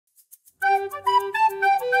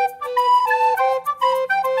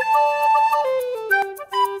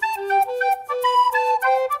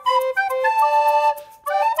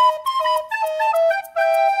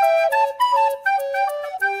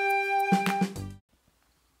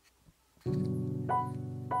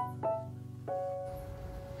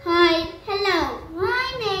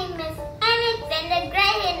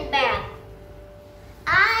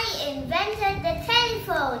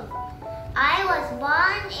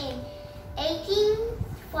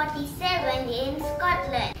1847 in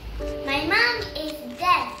Scotland. My mom is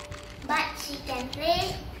deaf, but she can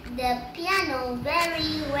play the piano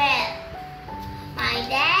very well. My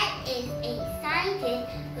dad is a scientist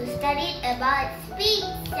who studied about speech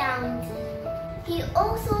sounds. He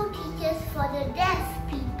also teaches for the deaf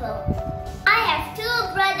people. I have two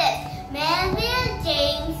brothers, Melville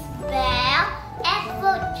James Bell,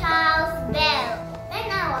 Edward Charles Bell. When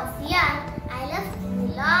I was young, I loved to do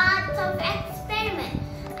lots of experiments.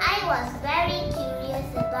 I was very curious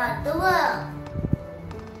about the world,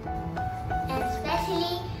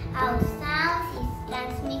 especially how sound is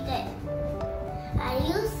transmitted. I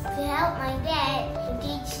used to help my dad to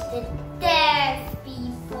teach the deaf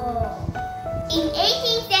people. In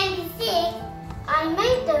 1876, I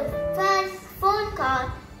made the first phone call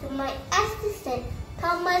to my assistant,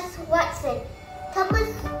 Thomas Watson.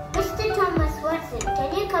 Mr. Thomas Watson,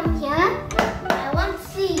 can you come here? I want to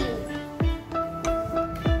see you.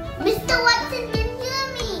 Mr. Watson can hear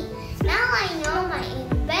me. Now I know my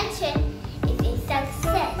invention is a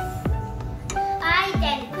success. I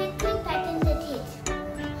then quickly patented it.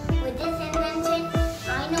 With this invention,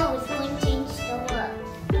 I know it's going to change the world.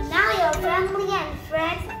 Now your family and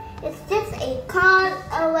friends is just a call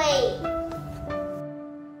away.